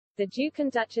The Duke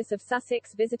and Duchess of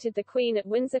Sussex visited the Queen at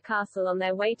Windsor Castle on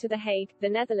their way to The Hague, the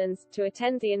Netherlands, to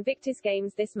attend the Invictus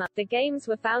Games this month. The Games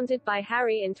were founded by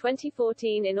Harry in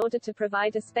 2014 in order to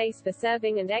provide a space for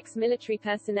serving and ex-military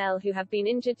personnel who have been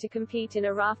injured to compete in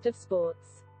a raft of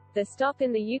sports. The stop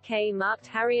in the UK marked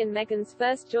Harry and Meghan's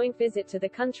first joint visit to the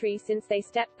country since they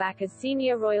stepped back as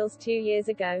senior royals 2 years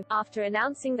ago. After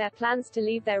announcing their plans to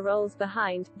leave their roles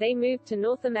behind, they moved to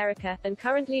North America, and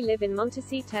currently live in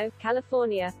Montecito,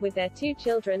 California, with their 2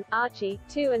 children, Archie,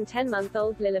 2 and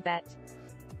 10-month-old Lilibet.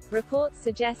 Reports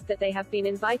suggest that they have been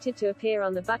invited to appear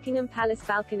on the Buckingham Palace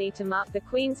balcony to mark the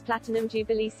Queen's Platinum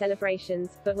Jubilee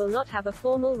celebrations, but will not have a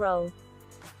formal role.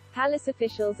 Palace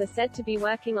officials are said to be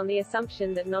working on the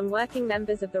assumption that non-working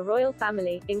members of the royal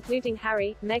family, including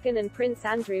Harry, Meghan and Prince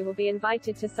Andrew, will be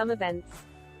invited to some events.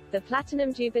 The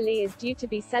Platinum Jubilee is due to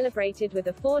be celebrated with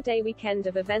a 4-day weekend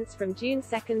of events from June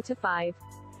 2 to 5.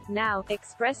 Now,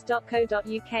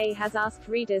 Express.co.uk has asked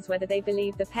readers whether they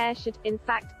believe the pair should, in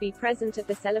fact, be present at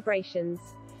the celebrations.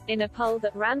 In a poll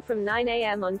that ran from 9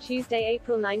 a.m. on Tuesday,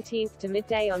 April 19 to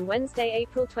midday on Wednesday,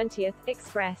 April 20,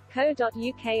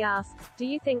 Express.co.uk asked, "Do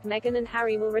you think Meghan and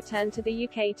Harry will return to the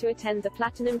UK to attend the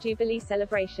Platinum Jubilee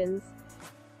celebrations?"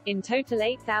 In total,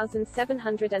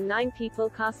 8,709 people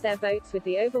cast their votes, with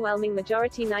the overwhelming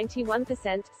majority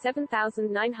 91%,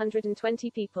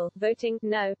 7,920 people, voting,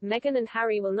 "No, Meghan and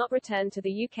Harry will not return to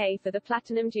the UK for the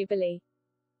Platinum Jubilee."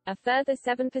 A further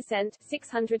 7%,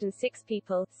 606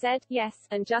 people, said yes,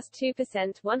 and just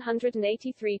 2%,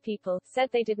 183 people,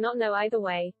 said they did not know either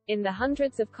way. In the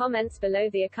hundreds of comments below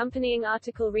the accompanying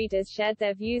article, readers shared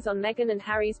their views on Meghan and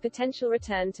Harry's potential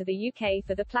return to the UK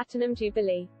for the Platinum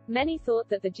Jubilee. Many thought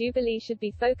that the Jubilee should be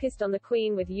focused on the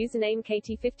Queen, with username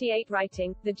Katie58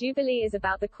 writing, "The Jubilee is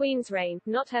about the Queen's reign,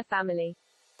 not her family."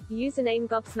 Username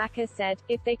Gobsmacker said,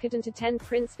 "If they couldn't attend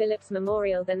Prince Philip's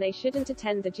memorial, then they shouldn't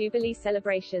attend the Jubilee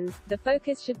celebrations. The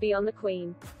focus should be on the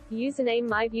Queen." Username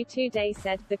MyView2Day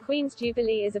said, "The Queen's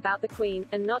Jubilee is about the Queen,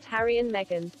 and not Harry and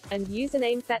Meghan." And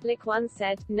username Fetlick1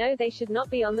 said, "No, they should not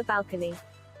be on the balcony.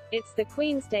 It's the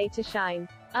Queen's day to shine."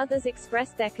 Others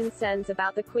expressed their concerns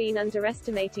about the Queen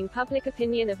underestimating public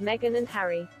opinion of Meghan and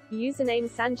Harry. Username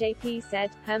SanjayP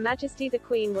said, "Her Majesty the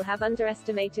Queen will have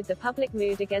underestimated the public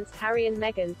mood against Harry and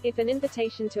Meghan, if an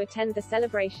invitation to attend the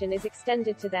celebration is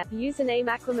extended to them." Username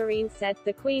Aquamarine said,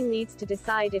 "The Queen needs to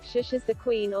decide if Shusha's the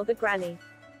Queen or the Granny.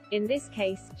 In this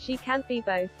case, she can't be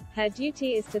both. Her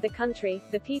duty is to the country,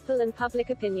 the people and public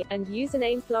opinion." And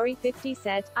username Flory50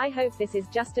 said, "I hope this is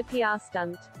just a PR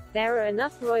stunt. There are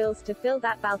enough royals to fill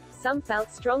that balcony." Some felt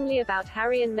strongly about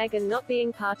Harry and Meghan not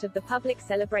being part of the public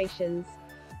celebrations.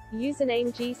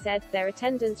 Username G said, "Their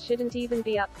attendance shouldn't even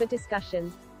be up for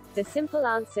discussion. The simple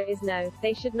answer is no,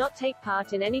 they should not take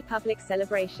part in any public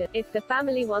celebration. If the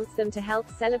family wants them to help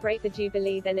celebrate the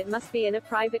Jubilee, then it must be in a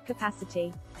private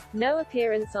capacity. No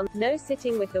appearance on, no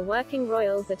sitting with the working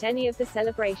royals at any of the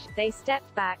celebrations. They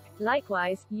stepped back."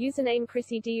 Likewise, username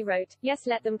Chrissy D wrote, "Yes,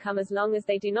 let them come as long as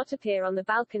they do not appear on the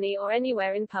balcony or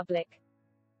anywhere in public."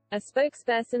 A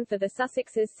spokesperson for the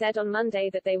Sussexes said on Monday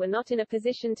that they were not in a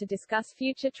position to discuss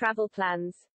future travel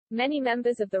plans. Many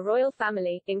members of the royal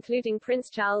family, including Prince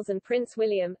Charles and Prince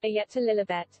William, are yet to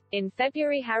Lilibet. In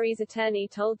February, Harry's attorney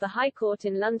told the High Court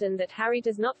in London that Harry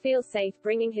does not feel safe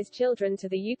bringing his children to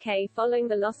the UK following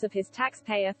the loss of his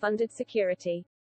taxpayer-funded security.